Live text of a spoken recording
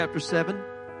Chapter 7.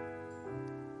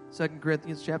 2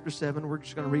 Corinthians chapter 7. We're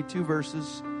just going to read two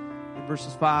verses. In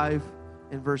verses 5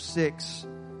 and verse 6.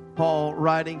 Paul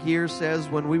writing here says,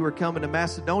 when we were coming to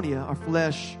Macedonia, our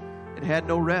flesh, it had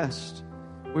no rest.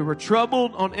 We were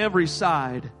troubled on every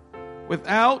side.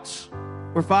 Without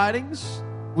were fightings,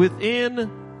 within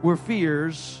were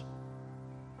fears.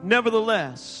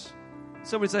 Nevertheless,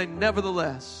 somebody say,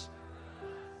 nevertheless.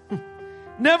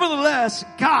 Nevertheless,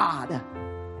 God,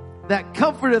 that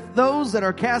comforteth those that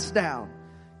are cast down,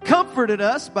 comforted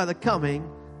us by the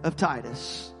coming of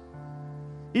Titus.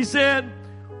 He said,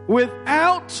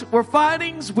 without were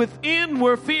fightings, within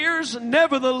were fears,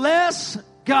 nevertheless,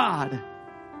 God.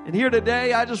 And here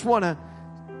today, I just want to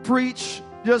preach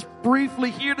just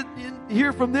briefly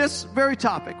here from this very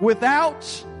topic.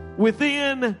 Without,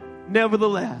 within,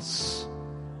 nevertheless.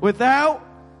 Without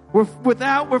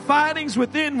were fightings,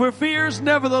 within were fears,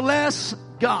 nevertheless,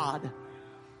 God.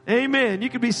 Amen. You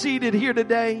can be seated here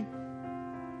today.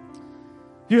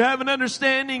 You have an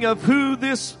understanding of who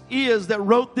this is that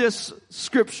wrote this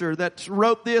scripture, that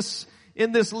wrote this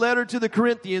in this letter to the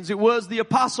Corinthians. It was the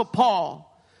Apostle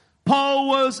Paul. Paul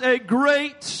was a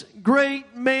great,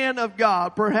 great man of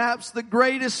God. Perhaps the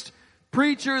greatest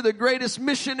preacher, the greatest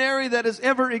missionary that has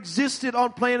ever existed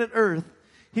on planet Earth.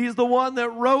 He's the one that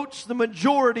wrote the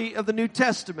majority of the New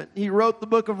Testament. He wrote the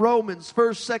book of Romans,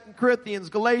 1st, 2nd Corinthians,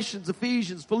 Galatians,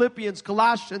 Ephesians, Philippians,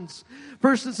 Colossians,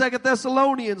 1st and 2nd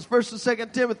Thessalonians, 1st and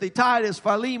 2nd Timothy, Titus,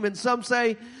 Philemon. Some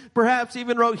say perhaps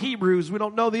even wrote Hebrews. We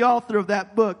don't know the author of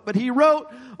that book. But he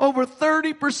wrote over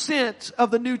 30%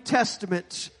 of the New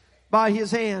Testament by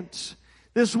his hand.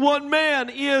 This one man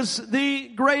is the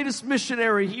greatest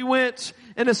missionary. He went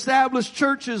and established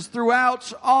churches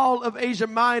throughout all of Asia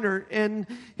Minor and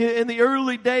in the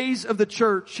early days of the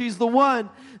church. He's the one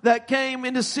that came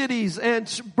into cities and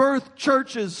birthed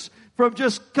churches from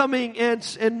just coming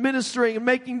and ministering and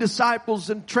making disciples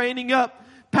and training up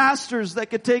pastors that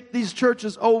could take these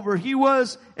churches over. He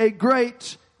was a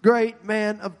great, great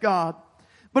man of God.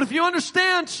 But if you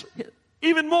understand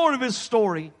even more of his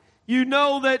story, you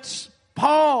know that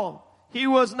Paul, he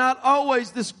was not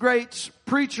always this great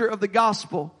preacher of the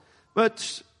gospel.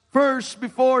 But first,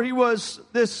 before he was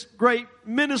this great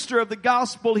minister of the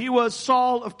gospel, he was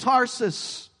Saul of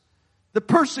Tarsus, the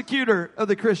persecutor of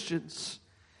the Christians.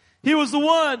 He was the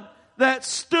one that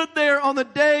stood there on the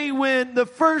day when the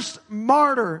first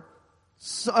martyr,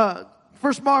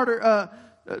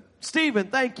 Stephen,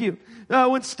 thank you.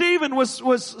 When Stephen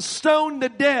was stoned to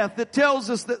death, it tells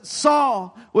us that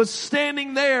Saul was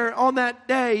standing there on that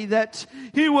day, that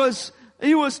he was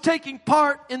taking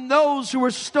part in those who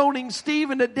were stoning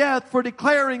Stephen to death for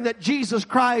declaring that Jesus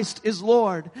Christ is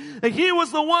Lord. And he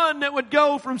was the one that would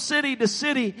go from city to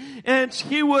city, and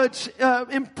he would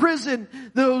imprison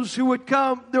those who would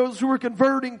come, those who were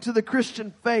converting to the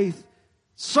Christian faith.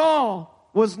 Saul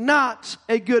was not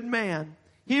a good man.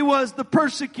 He was the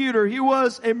persecutor. He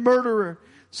was a murderer.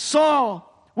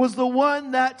 Saul was the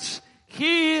one that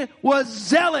he was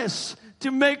zealous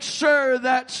to make sure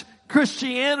that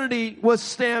Christianity was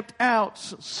stamped out.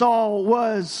 Saul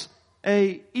was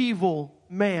an evil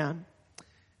man.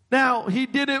 Now, he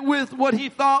did it with what he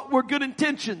thought were good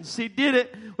intentions. He did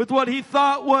it with what he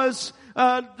thought was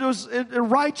a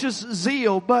righteous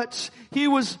zeal, but he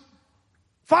was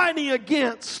fighting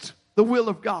against the will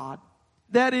of God.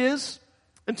 That is,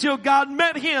 until God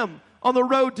met him on the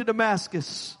road to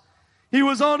Damascus. He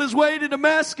was on his way to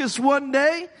Damascus one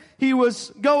day. He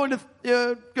was going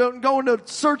to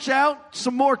search out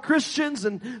some more Christians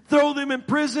and throw them in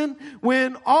prison,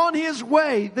 when on his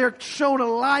way there shone a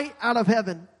light out of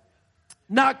heaven.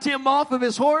 Knocked him off of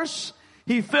his horse.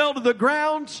 He fell to the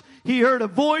ground. He heard a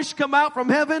voice come out from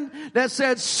heaven that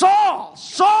said, "Saul,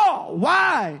 Saul,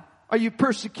 why are you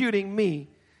persecuting me?"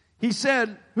 He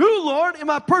said, "Who, Lord,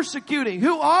 am I persecuting?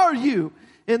 Who are you?"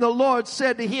 And the Lord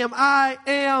said to him, "I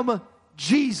am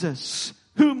Jesus,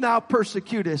 whom thou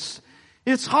persecutest."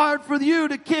 It's hard for you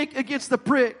to kick against the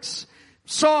pricks.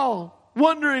 Saul,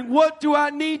 wondering, what do I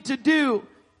need to do?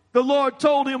 The Lord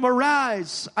told him,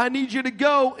 "Arise, I need you to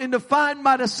go and to find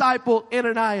my disciple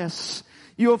Ananias.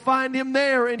 You'll find him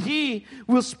there, and he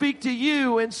will speak to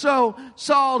you." And so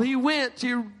Saul, he went,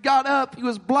 he got up, he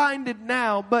was blinded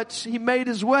now, but he made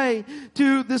his way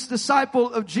to this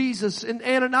disciple of Jesus. And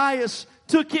Ananias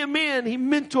took him in, he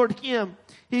mentored him.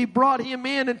 He brought him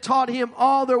in and taught him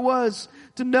all there was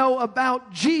to know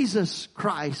about Jesus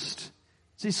Christ.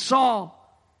 See, Saul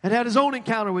had had his own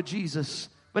encounter with Jesus,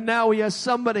 but now he has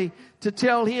somebody to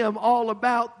tell him all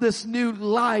about this new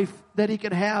life that he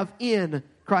can have in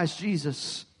Christ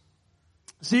Jesus.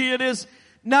 See, it is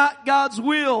not God's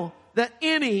will that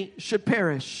any should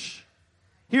perish.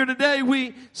 Here today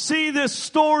we see this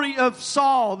story of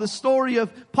Saul, the story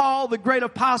of Paul, the great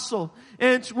apostle.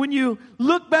 And when you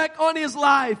look back on his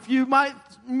life, you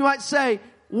might say,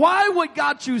 why would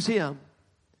God choose him?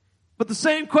 But the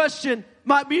same question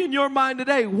might be in your mind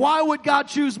today. Why would God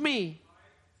choose me?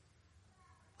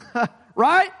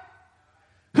 Right?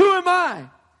 Who am I?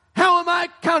 How am I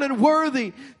counted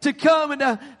worthy to come and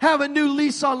to have a new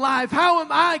lease on life? How am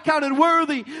I counted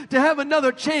worthy to have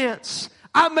another chance?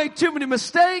 I made too many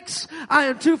mistakes. I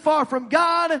am too far from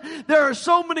God. There are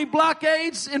so many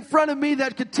blockades in front of me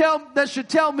that should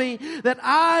tell me that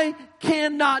I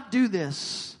cannot do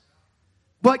this.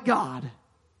 But God.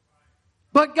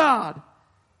 But God.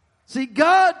 See,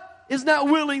 God is not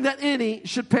willing that any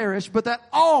should perish, but that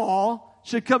all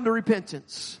should come to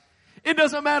repentance. It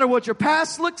doesn't matter what your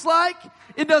past looks like.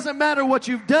 It doesn't matter what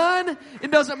you've done.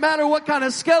 It doesn't matter what kind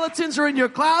of skeletons are in your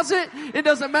closet. It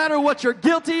doesn't matter what you're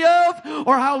guilty of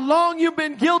or how long you've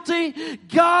been guilty.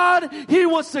 God, He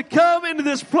wants to come into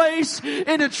this place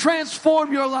and to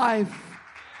transform your life.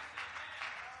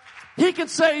 He can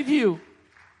save you.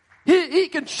 He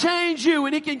can change you,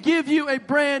 and He can give you a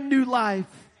brand new life.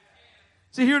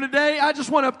 See, here today, I just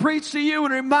want to preach to you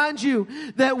and remind you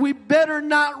that we better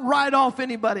not write off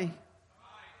anybody.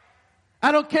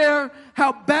 I don't care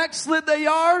how backslid they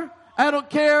are. I don't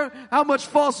care how much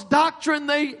false doctrine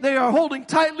they are holding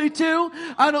tightly to.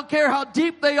 I don't care how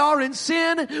deep they are in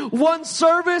sin. One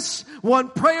service, one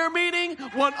prayer meeting,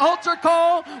 one altar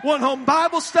call, one home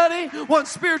Bible study, one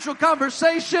spiritual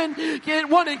conversation,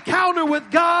 one encounter with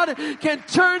God can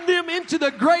turn them into the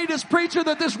greatest preacher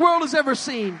that this world has ever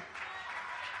seen.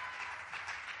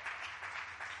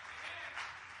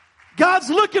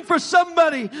 God's looking for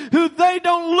somebody who they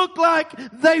don't look like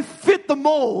they fit the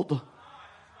mold.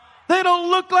 They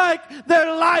don't look like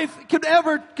their life could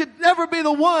ever be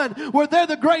the one where they're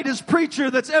the greatest preacher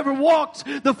that's ever walked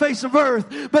the face of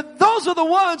earth. But those are the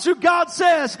ones who God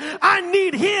says, I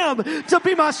need Him to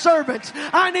be my servant.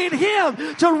 I need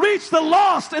Him to reach the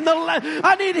lost and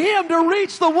I need Him to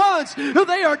reach the ones who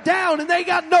they are down and they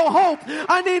got no hope.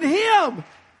 I need Him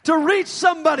to reach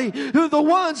somebody who the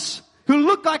ones who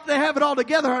look like they have it all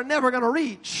together are never going to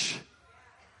reach.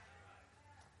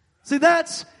 See,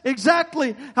 that's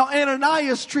exactly how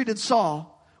Ananias treated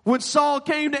Saul. When Saul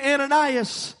came to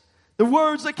Ananias, the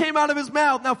words that came out of his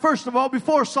mouth. Now, first of all,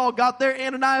 before Saul got there,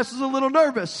 Ananias was a little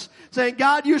nervous, saying,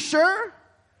 God, you sure?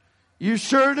 You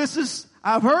sure this is,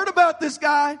 I've heard about this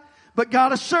guy, but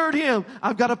God assured him,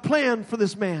 I've got a plan for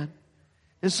this man.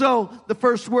 And so the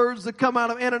first words that come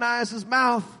out of Ananias'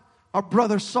 mouth are,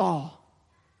 Brother Saul.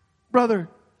 Brother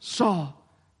Saul,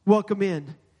 welcome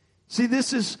in. See,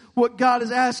 this is what God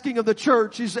is asking of the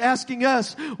church. He's asking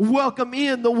us, welcome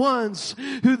in the ones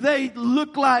who they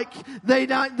look like they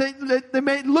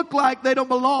may look like they don't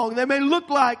belong. They may look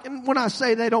like, and when I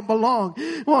say they don't belong,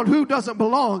 well, who doesn't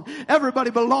belong? Everybody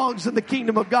belongs in the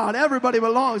kingdom of God. Everybody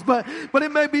belongs. But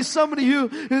it may be somebody who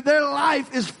their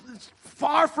life is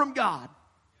far from God.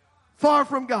 Far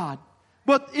from God.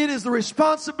 But it is the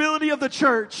responsibility of the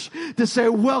church to say,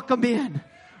 welcome in.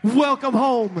 Welcome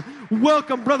home.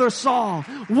 Welcome, Brother Saul.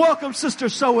 Welcome, Sister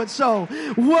so-and-so.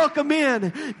 Welcome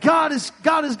in. God is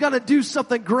going to do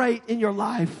something great in your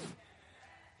life.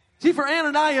 See, for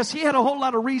Ananias, he had a whole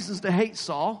lot of reasons to hate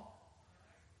Saul.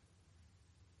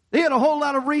 He had a whole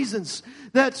lot of reasons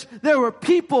that there were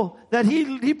people that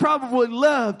he probably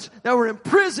loved that were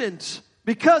imprisoned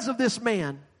because of this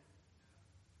man.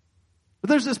 But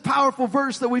there's this powerful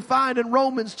verse that we find in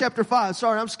Romans chapter 5.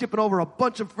 Sorry, I'm skipping over a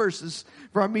bunch of verses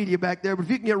for our media back there. But if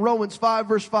you can get Romans 5,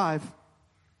 verse 5.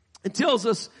 It tells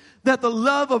us that the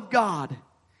love of God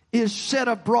is shed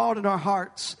abroad in our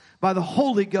hearts by the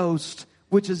Holy Ghost,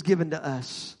 which is given to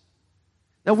us.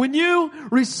 Now, when you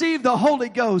receive the Holy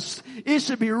Ghost, it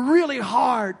should be really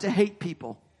hard to hate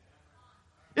people.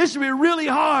 It should be really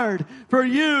hard for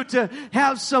you to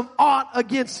have some ought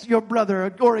against your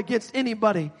brother or against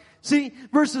anybody. See,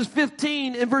 verses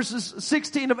 15 and verses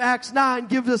 16 of Acts 9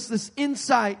 gives us this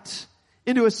insight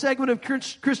into a segment of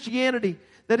Christianity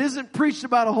that isn't preached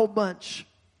about a whole bunch.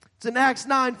 It's in Acts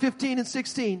 9, 15 and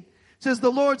 16. It says, the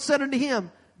Lord said unto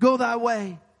him, go thy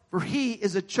way, for he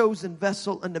is a chosen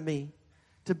vessel unto me,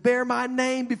 to bear my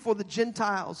name before the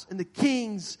Gentiles and the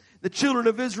kings, the children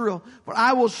of Israel. For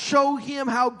I will show him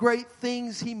how great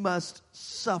things he must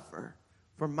suffer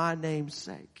for my name's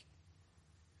sake.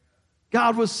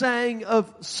 God was saying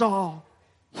of Saul,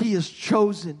 he is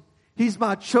chosen. He's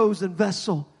my chosen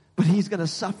vessel, but he's going to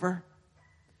suffer.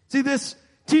 See, this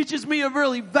teaches me a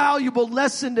really valuable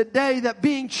lesson today that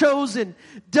being chosen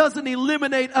doesn't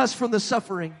eliminate us from the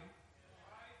suffering.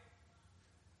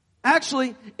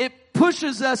 Actually, it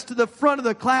pushes us to the front of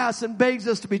the class and begs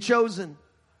us to be chosen.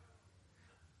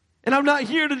 And I'm not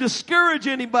here to discourage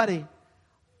anybody.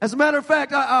 As a matter of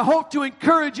fact, I hope to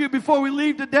encourage you before we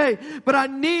leave today. But I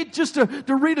need just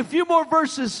to read a few more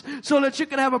verses so that you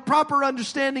can have a proper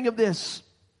understanding of this.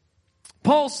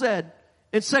 Paul said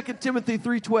in 2 Timothy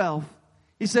 3:12,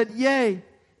 he said, "Yea,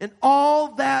 and all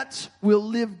that will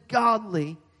live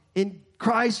godly in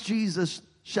Christ Jesus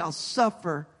shall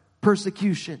suffer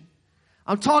persecution."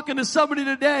 I'm talking to somebody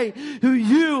today who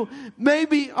you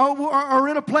maybe are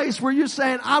in a place where you're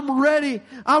saying, I'm ready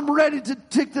to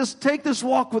take this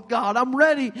walk with God. I'm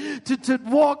ready to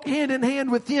walk hand in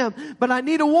hand with Him. But I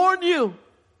need to warn you.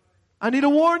 I need to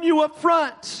warn you up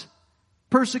front.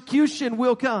 Persecution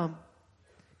will come.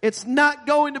 It's not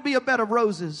going to be a bed of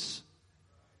roses.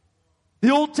 The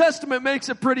Old Testament makes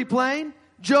it pretty plain.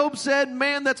 Job said,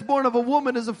 man that's born of a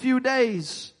woman is a few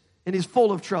days, and he's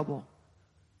full of trouble.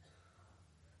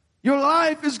 Your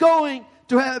life is going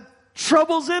to have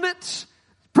troubles in it.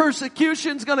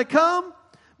 Persecution's going to come.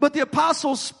 But the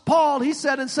Apostle Paul, he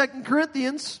said in 2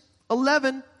 Corinthians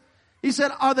 11, he said,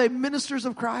 are they ministers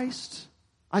of Christ?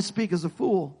 I speak as a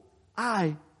fool.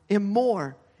 I am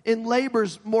more. In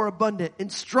labors more abundant.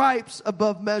 In stripes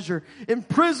above measure. In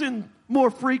prison more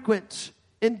frequent.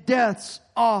 In deaths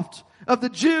oft. Of the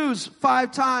Jews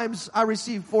 5 times I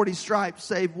received 40 stripes,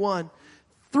 save one.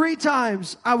 3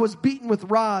 times I was beaten with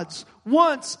rods.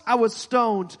 Once I was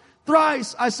stoned.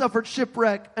 Thrice I suffered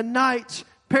shipwreck. A night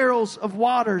perils of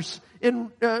waters. In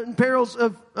perils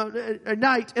of a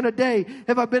night and a day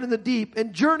have I been in the deep.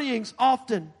 In journeyings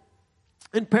often.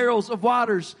 In perils of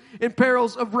waters. In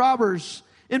perils of robbers.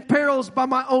 In perils by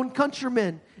my own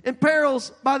countrymen. In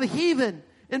perils by the heathen.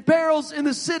 In perils in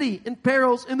the city. In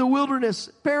perils in the wilderness.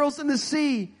 Perils in the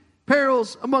sea.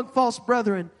 Perils among false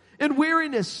brethren. In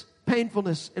weariness.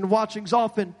 Painfulness, and watchings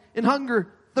often, in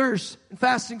hunger, thirst, and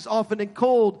fastings often, in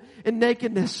cold, and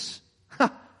nakedness.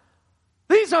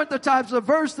 These aren't the types of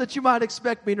verse that you might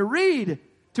expect me to read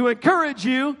to encourage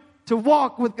you to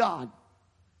walk with God.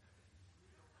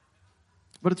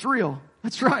 But it's real.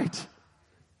 That's right.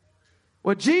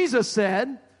 What Jesus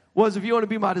said was, if you want to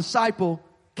be my disciple,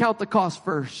 count the cost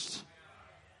first.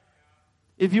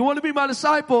 If you want to be my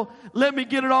disciple, let me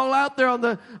get it all out there on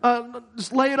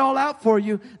just lay it all out for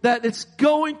you, that it's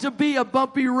going to be a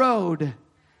bumpy road.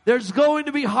 There's going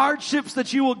to be hardships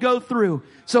that you will go through.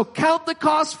 So count the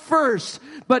cost first.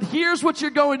 But here's what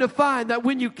you're going to find, that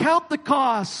when you count the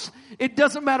costs, it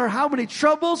doesn't matter how many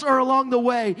troubles are along the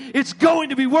way. It's going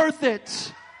to be worth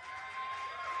it.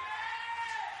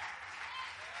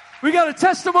 We got a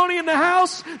testimony in the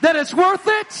house that it's worth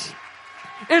it.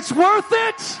 It's worth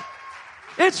it.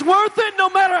 It's worth it no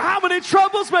matter how many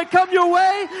troubles may come your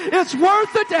way. It's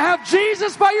worth it to have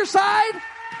Jesus by your side.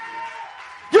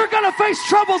 You're going to face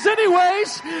troubles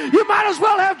anyways. You might as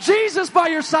well have Jesus by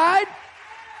your side.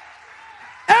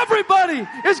 Everybody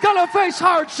is going to face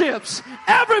hardships.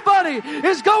 Everybody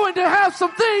is going to have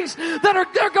some things that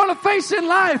they're going to face in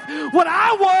life. What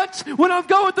I want when I'm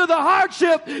going through the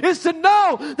hardship is to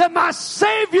know that my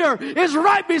Savior is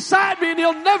right beside me, and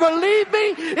He'll never leave me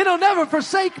and He'll never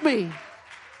forsake me.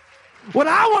 What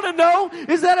I want to know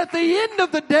is that at the end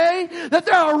of the day, that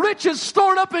there are riches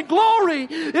stored up in glory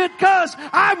because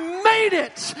I made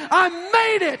it. I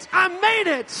made it. I made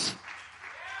it.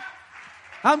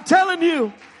 I'm telling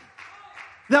you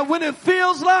that when it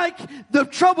feels like the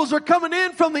troubles are coming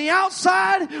in from the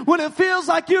outside, when it feels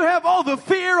like you have all the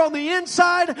fear on the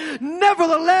inside,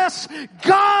 nevertheless,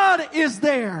 God is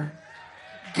there.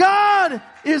 God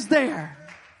is there.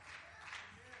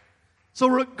 So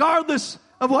regardless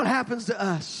of what happens to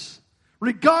us,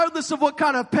 regardless of what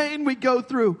kind of pain we go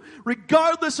through,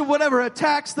 regardless of whatever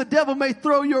attacks the devil may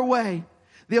throw your way,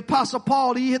 the Apostle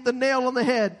Paul, he hit the nail on the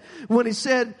head when he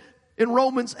said in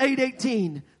Romans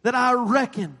 8:18 that I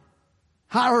reckon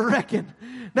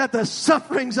that the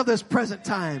sufferings of this present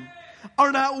time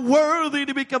are not worthy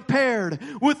to be compared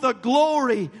with the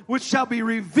glory which shall be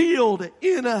revealed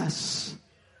in us.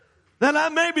 That I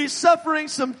may be suffering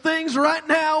some things right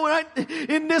now, right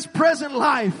in this present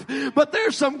life, but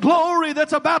there's some glory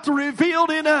that's about to revealed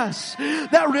in us.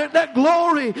 That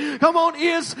glory, come on,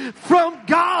 is from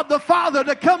God the Father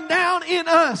to come down in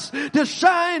us, to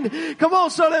shine, come on,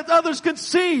 so that others can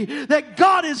see that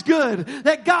God is good,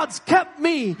 that God's kept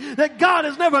me, that God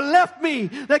has never left me,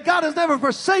 that God has never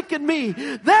forsaken me.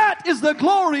 That is the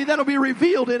glory that'll be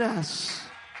revealed in us.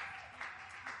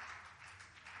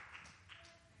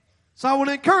 So I want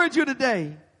to encourage you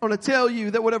today. I want to tell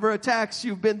you that whatever attacks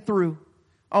you've been through,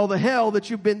 all the hell that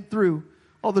you've been through,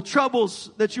 all the troubles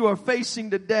that you are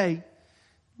facing today,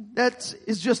 That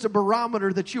is just a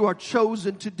barometer that you are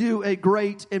chosen to do a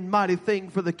great and mighty thing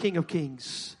for the King of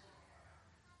Kings.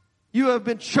 You have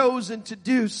been chosen to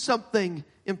do something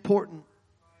important.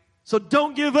 So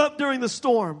don't give up during the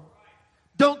storm.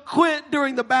 Don't quit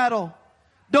during the battle.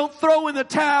 Don't throw in the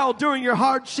towel during your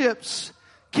hardships.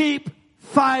 Keep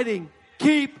fighting.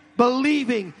 Keep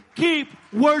believing. Keep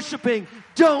worshiping.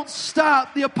 Don't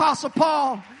stop. The Apostle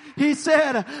Paul, he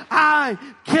said, I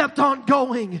kept on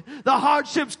going. The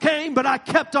hardships came, but I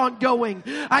kept on going.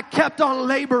 I kept on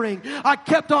laboring. I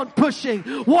kept on pushing.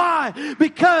 Why?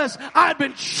 Because I'd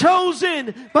been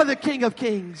chosen by the King of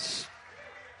Kings.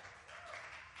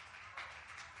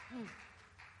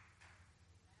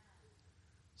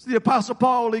 So the Apostle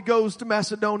Paul, he goes to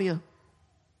Macedonia.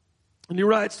 And he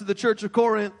writes to the church of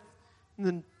Corinth. And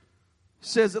then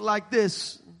says it like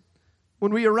this.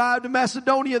 When we arrived in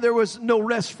Macedonia, there was no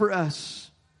rest for us.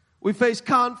 We faced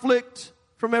conflict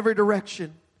from every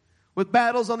direction. With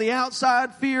battles on the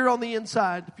outside, fear on the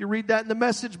inside. If you read that in the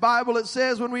Message Bible, it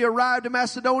says when we arrived in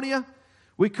Macedonia,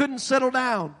 we couldn't settle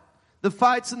down. The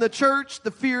fights in the church,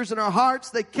 the fears in our hearts,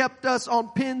 they kept us on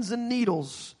pins and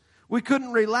needles. We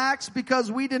couldn't relax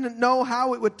because we didn't know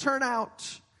how it would turn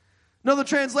out. Another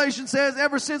translation says,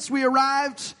 ever since we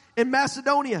arrived in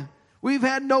Macedonia, we've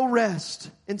had no rest.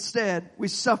 Instead, we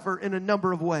suffer in a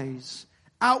number of ways.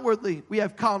 Outwardly, we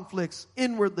have conflicts.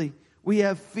 Inwardly, we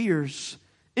have fears.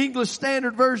 English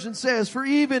Standard Version says, for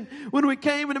even when we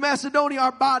came into Macedonia,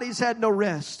 our bodies had no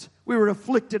rest. We were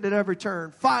afflicted at every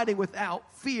turn, fighting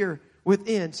without, fear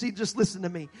within. See, just listen to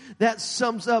me. That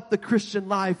sums up the Christian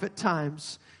life at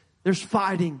times. There's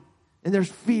fighting and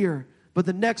there's fear. But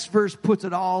the next verse puts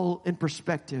it all in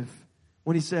perspective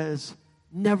when he says,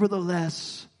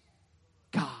 nevertheless,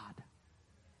 God.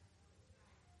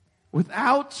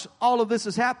 Without all of this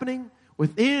is happening,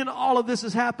 within all of this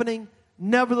is happening,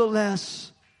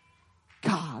 nevertheless,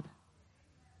 God.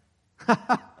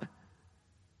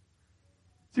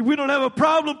 See, we don't have a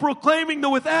problem proclaiming the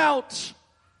without.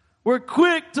 We're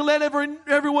quick to let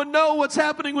everyone know what's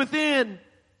happening within.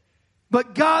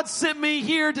 But God sent me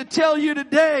here to tell you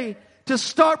today to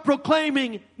start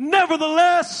proclaiming,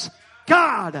 nevertheless,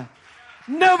 God.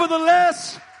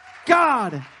 Nevertheless,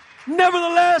 God.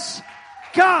 Nevertheless,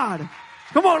 God.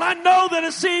 Come on, I know that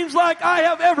it seems like I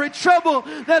have every trouble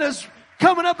that is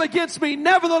coming up against me.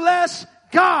 Nevertheless,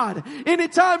 God.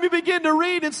 Anytime you begin to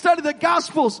read and study the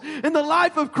Gospels and the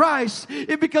life of Christ,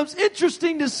 it becomes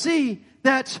interesting to see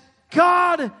that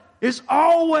God is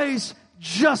always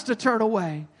just a turn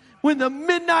away. When the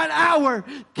midnight hour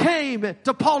came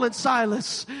to Paul and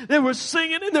Silas, they were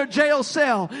singing in their jail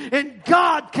cell, and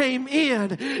God came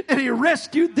in and He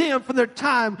rescued them from their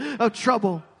time of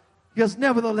trouble. Because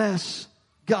nevertheless,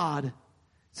 God.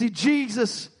 See,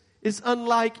 Jesus is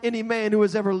unlike any man who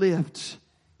has ever lived.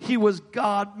 He was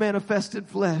God manifested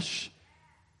flesh,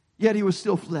 yet He was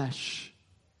still flesh.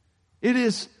 It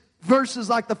is verses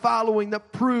like the following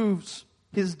that proves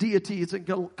His deity. It's in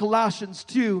Colossians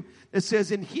 2. It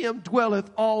says, in Him dwelleth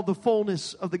all the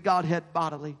fullness of the Godhead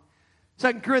bodily.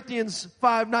 2 Corinthians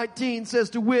 5:19 says,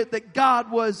 to wit, that God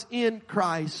was in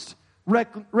Christ,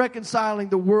 reconciling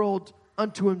the world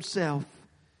unto Himself.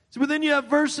 So, but then you have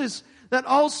verses that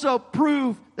also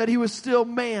prove that He was still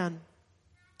man.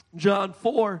 John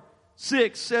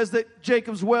 4:6 says that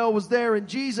Jacob's well was there, and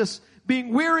Jesus,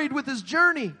 being wearied with His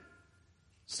journey,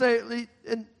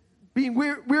 being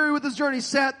weary with His journey,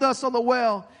 sat thus on the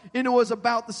well, and it was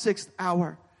about the 6th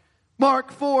hour.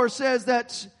 Mark 4 says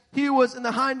that He was in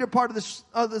the hinder part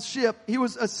of the ship. He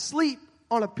was asleep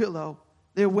on a pillow.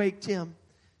 They waked Him.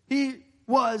 He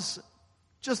was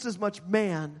just as much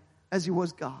man as He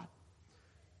was God.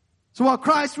 So while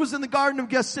Christ was in the Garden of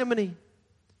Gethsemane,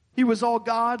 He was all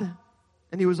God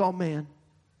and He was all man.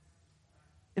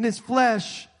 In His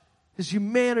flesh, His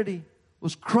humanity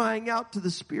was crying out to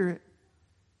the Spirit.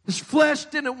 His flesh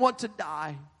didn't want to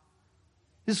die.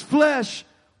 His flesh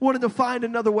wanted to find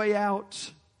another way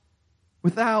out.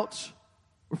 Without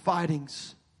were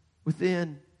fightings.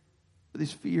 Within were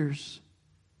these fears.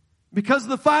 Because of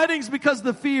the fightings, because of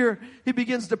the fear, he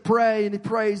begins to pray, and he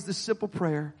prays this simple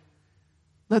prayer.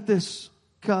 Let this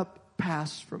cup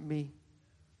pass from me.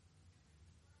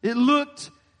 It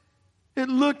looked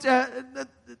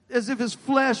as if his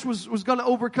flesh was going to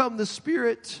overcome the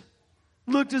Spirit.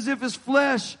 Looked as if his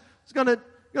flesh was going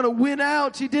to win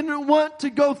out. He didn't want to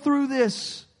go through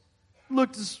this.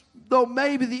 Looked as though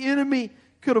maybe the enemy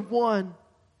could have won.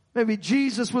 Maybe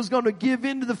Jesus was going to give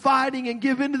in to the fighting and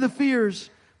give in to the fears.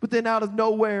 But then out of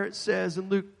nowhere it says in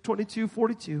Luke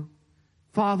 22:42,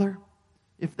 Father,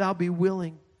 if thou be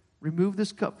willing, remove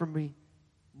this cup from me.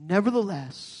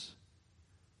 Nevertheless,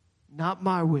 not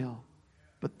my will,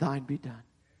 but thine be done.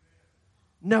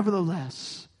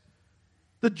 Nevertheless,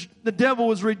 the devil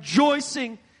was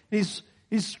rejoicing. He's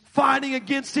fighting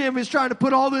against him. He's trying to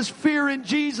put all this fear in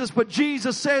Jesus. But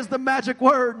Jesus says the magic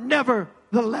word,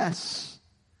 nevertheless.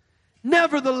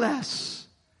 Nevertheless.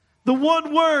 The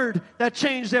one word that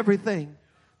changed everything.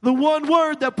 The one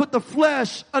word that put the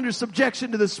flesh under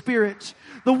subjection to the Spirit.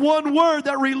 The one word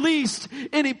that released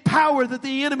any power that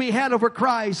the enemy had over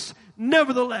Christ.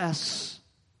 Nevertheless.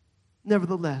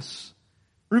 Nevertheless.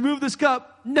 Remove this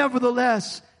cup.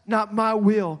 Nevertheless. Not my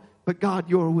will, but God,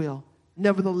 your will.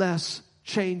 Nevertheless,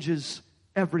 changes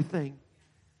everything.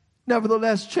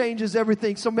 Nevertheless, changes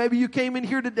everything. So maybe you came in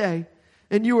here today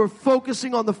and you are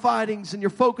focusing on the fightings and you're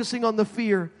focusing on the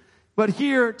fear. But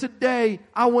here today,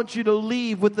 I want you to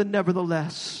leave with the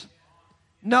nevertheless.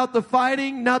 Not the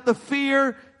fighting, not the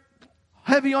fear,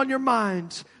 heavy on your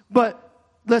minds. But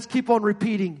let's keep on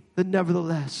repeating the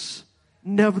nevertheless.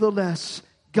 Nevertheless,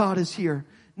 God is here.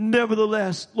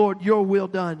 Nevertheless, Lord, your will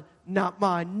done, not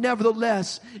mine.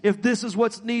 Nevertheless, if this is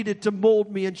what's needed to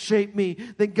mold me and shape me,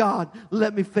 then God,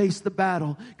 let me face the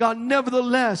battle. God,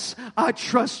 nevertheless, I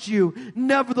trust you.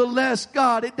 Nevertheless,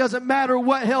 God, it doesn't matter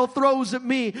what hell throws at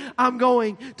me. I'm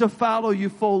going to follow you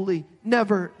fully.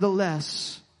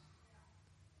 Nevertheless.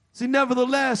 See,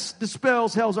 nevertheless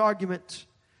dispels hell's argument.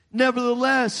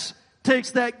 Nevertheless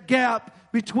takes that gap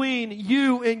between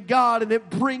you and God, and it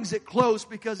brings it close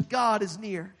because God is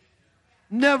near.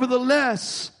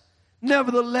 Nevertheless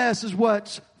is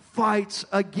what fights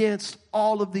against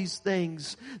all of these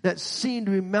things that seem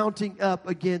to be mounting up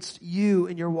against you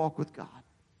in your walk with God.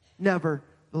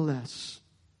 Nevertheless.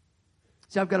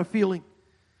 See, I've got a feeling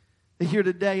that here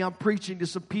today I'm preaching to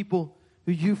some people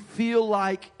who you feel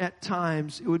like at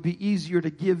times it would be easier to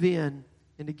give in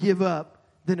and to give up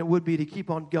than it would be to keep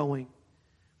on going.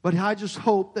 But I just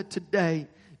hope that today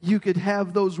you could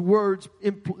have those words,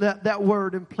 that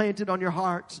word implanted on your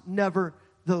hearts.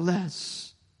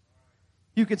 Nevertheless.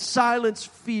 You can silence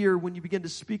fear when you begin to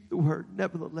speak the word.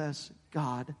 Nevertheless,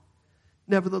 God.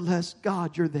 Nevertheless,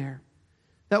 God, you're there.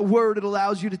 That word, it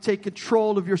allows you to take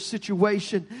control of your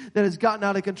situation that has gotten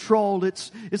out of control.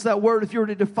 It's that word, if you were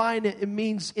to define it, it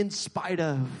means in spite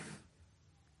of.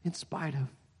 In spite of.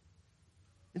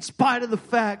 In spite of the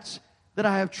fact that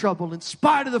I have trouble, in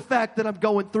spite of the fact that I'm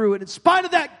going through it, in spite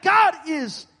of that, God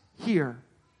is here.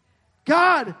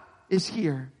 God is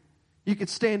here. You can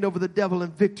stand over the devil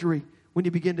in victory when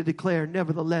you begin to declare,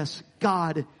 nevertheless,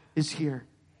 God is here.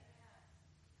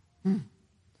 I'm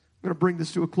going to bring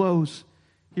this to a close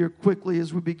here quickly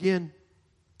as we begin.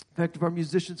 In fact, if our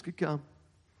musicians could come.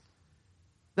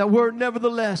 That word,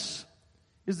 nevertheless,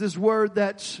 is this word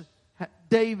that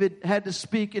David had to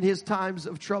speak in his times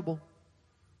of trouble.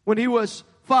 When he was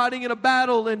fighting in a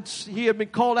battle and he had been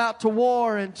called out to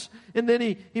war, and then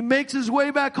he makes his way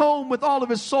back home with all of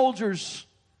his soldiers.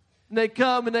 And they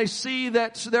come and they see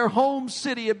that their home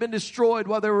city had been destroyed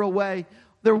while they were away.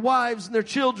 Their wives and their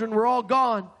children were all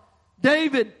gone.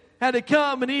 David had to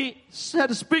come and he had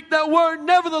to speak that word,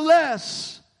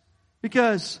 nevertheless.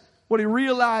 Because what he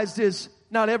realized is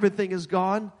not everything is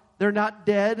gone. They're not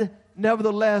dead.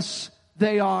 Nevertheless,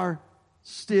 they are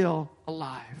still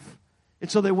alive. And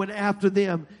so they went after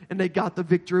them and they got the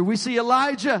victory. We see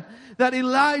Elijah,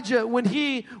 when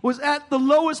he was at the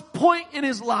lowest point in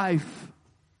his life,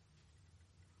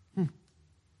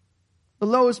 the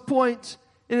lowest point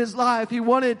in his life, he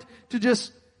wanted to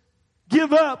just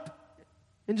give up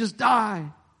and just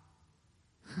die.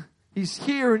 He's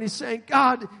here and he's saying,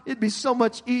 God, it'd be so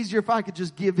much easier if I could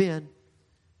just give in.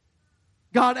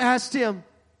 God asked him,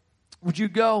 would you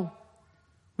go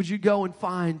and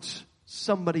find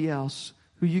somebody else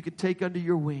who you could take under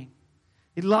your wing?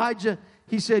 Elijah,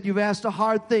 he said, you've asked a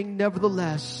hard thing.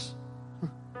 Nevertheless,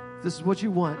 this is what you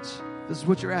want. This is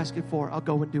what you're asking for. I'll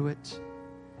go and do it.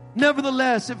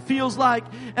 Nevertheless, it feels like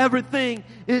everything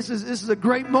this is a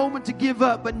great moment to give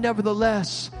up. But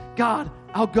nevertheless, God,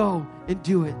 I'll go and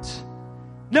do it.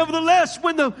 Nevertheless,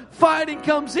 when the fighting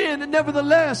comes in, and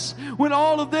nevertheless, when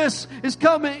all of this is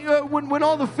coming, when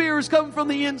all the fear is coming from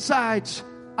the inside,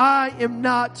 I am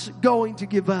not going to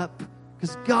give up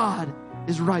because God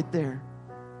is right there.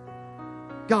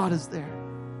 God is there.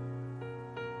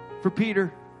 For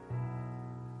Peter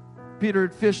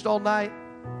had fished all night,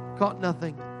 caught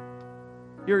nothing.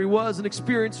 Here he was, an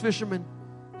experienced fisherman.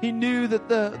 He knew that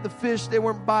the fish, they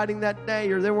weren't biting that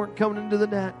day or they weren't coming into the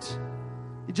net.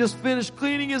 He just finished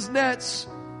cleaning his nets.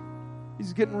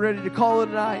 He's getting ready to call it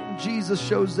a night, and Jesus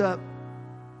shows up.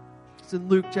 It's in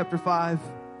Luke chapter 5.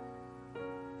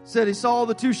 Said he saw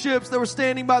the two ships that were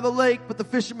standing by the lake, but the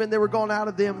fishermen, they were gone out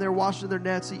of them. They were washing their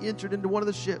nets. He entered into one of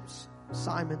the ships.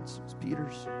 Simon's, it was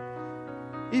Peter's.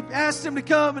 He asked him to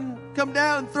come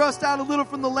down and thrust out a little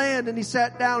from the land, and he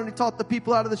sat down and he taught the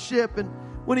people out of the ship. And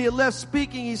when he had left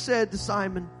speaking, he said to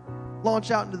Simon,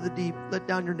 launch out into the deep, let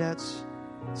down your nets.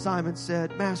 Simon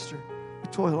said, Master, we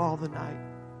toil all the night.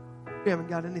 We haven't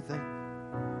got anything.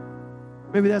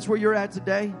 Maybe that's where you're at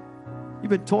today. You've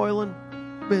been toiling,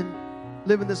 been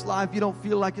living this life. You don't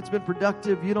feel like it's been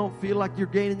productive. You don't feel like you're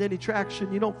gaining any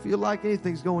traction. You don't feel like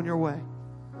anything's going your way.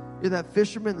 You're that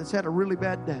fisherman that's had a really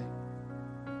bad day.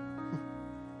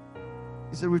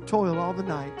 He said, we've toiled all the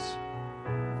night.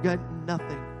 We've got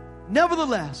nothing.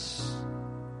 Nevertheless,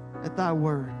 at thy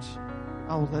words,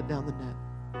 I will let down the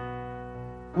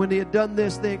net. When they had done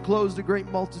this, they enclosed a great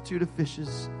multitude of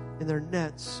fishes, and their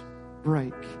nets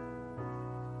break.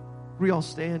 We all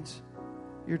stand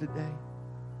here today.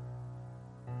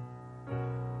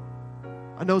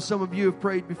 I know some of you have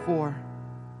prayed before.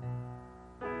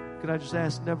 Could I just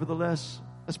ask, nevertheless,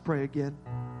 let's pray again.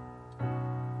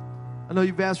 I know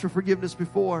you've asked for forgiveness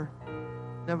before.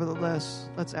 Nevertheless,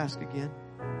 let's ask again.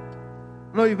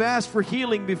 I know you've asked for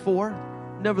healing before.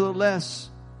 Nevertheless,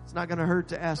 it's not going to hurt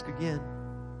to ask again.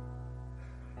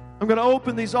 I'm going to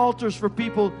open these altars for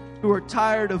people who are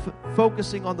tired of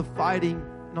focusing on the fighting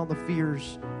and on the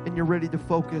fears, and you're ready to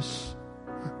focus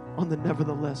on the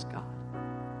nevertheless God.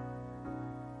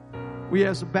 We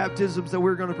have some baptisms that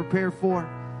we're going to prepare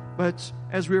for. But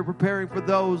as we are preparing for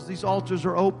those, these altars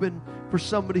are open for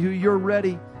somebody who you're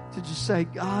ready to just say,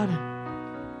 God,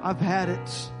 I've had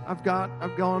it. I've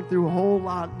gone through a whole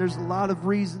lot. And there's a lot of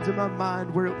reasons in my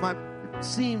mind where it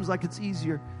seems like it's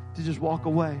easier to just walk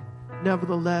away.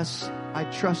 Nevertheless, I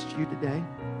trust you today.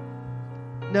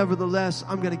 Nevertheless,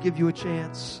 I'm going to give you a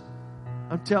chance.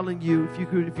 I'm telling you,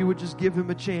 if you would just give him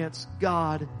a chance,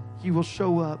 God, he will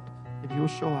show up and he will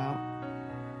show out.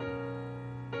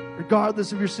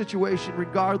 Regardless of your situation,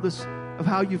 regardless of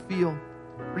how you feel,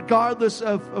 regardless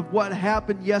of what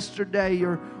happened yesterday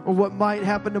or what might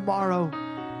happen tomorrow,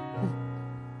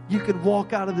 you can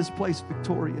walk out of this place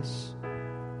victorious.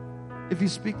 If you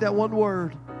speak that one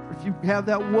word, if you have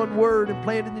that one word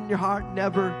implanted in your heart,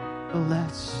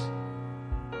 nevertheless.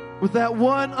 With that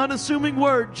one unassuming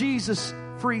word, Jesus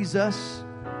frees us.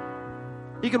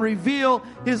 He can reveal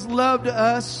his love to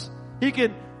us. He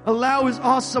can allow his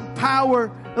awesome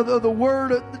power of the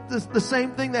word, the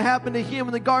same thing that happened to him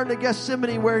in the Garden of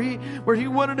Gethsemane, where he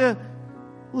wanted to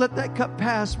let that cup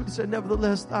pass, but he said,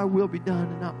 nevertheless, thy will be done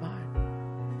and not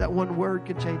mine. That one word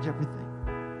can change everything.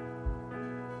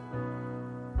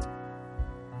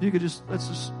 You could let's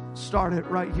just start it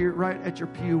right here, right at your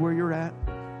pew where you're at,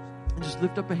 and just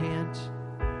lift up a hand.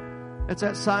 That's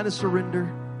that sign of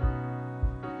surrender.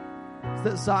 It's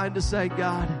that sign to say,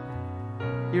 God,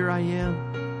 here I am,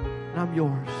 and I'm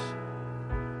yours.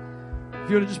 If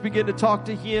you want to just begin to talk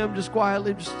to him, just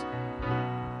quietly, just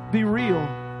be real.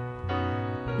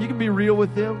 You can be real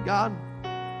with him. God,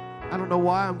 I don't know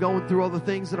why I'm going through all the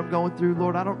things that I'm going through.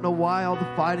 Lord, I don't know why all the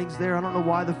fighting's there. I don't know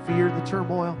why the fear, the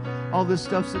turmoil, all this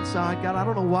stuff's inside. God, I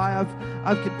don't know why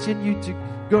I've continued to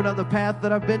go down the path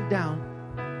that I've been down.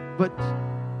 But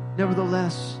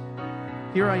nevertheless,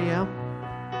 here I am.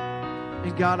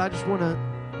 And God, I just want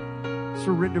to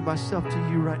surrender myself to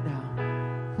you right now.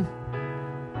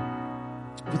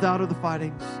 Without the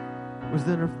fightings,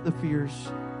 within the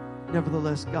fears,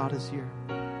 nevertheless, God is here.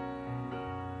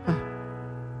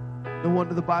 No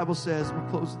wonder the Bible says, we'll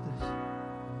close with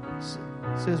this.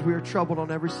 It says we are troubled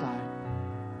on every side,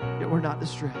 yet we're not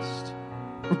distressed.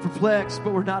 We're perplexed,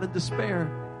 but we're not in despair.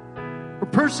 We're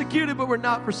persecuted, but we're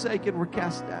not forsaken. We're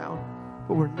cast down,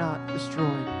 but we're not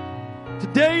destroyed.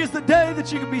 Today is the day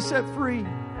that you can be set free.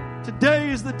 Today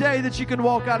is the day that you can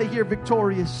walk out of here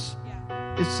victorious.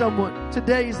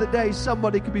 Today is the day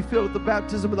somebody can be filled with the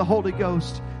baptism of the Holy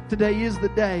Ghost. Today is the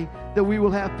day that we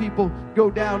will have people go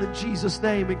down in Jesus'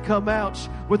 name and come out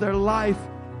with their life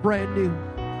brand new.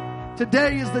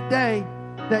 Today is the day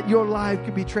that your life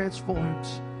can be transformed.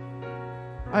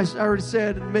 I already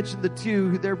said and mentioned the two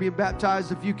who they're being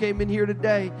baptized. If you came in here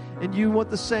today and you want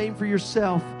the same for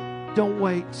yourself, don't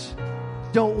wait.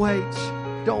 Don't wait.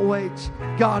 Don't wait.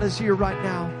 God is here right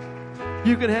now.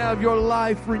 You can have your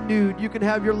life renewed. You can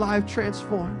have your life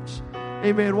transformed.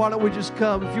 Amen. Why don't we just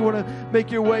come? If you want to make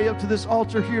your way up to this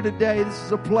altar here today, this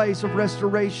is a place of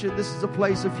restoration. This is a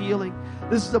place of healing.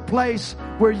 This is a place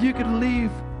where you can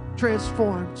leave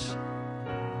transformed.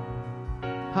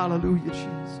 Hallelujah,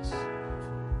 Jesus.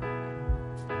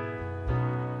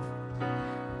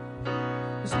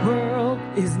 This world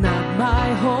is not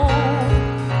my home.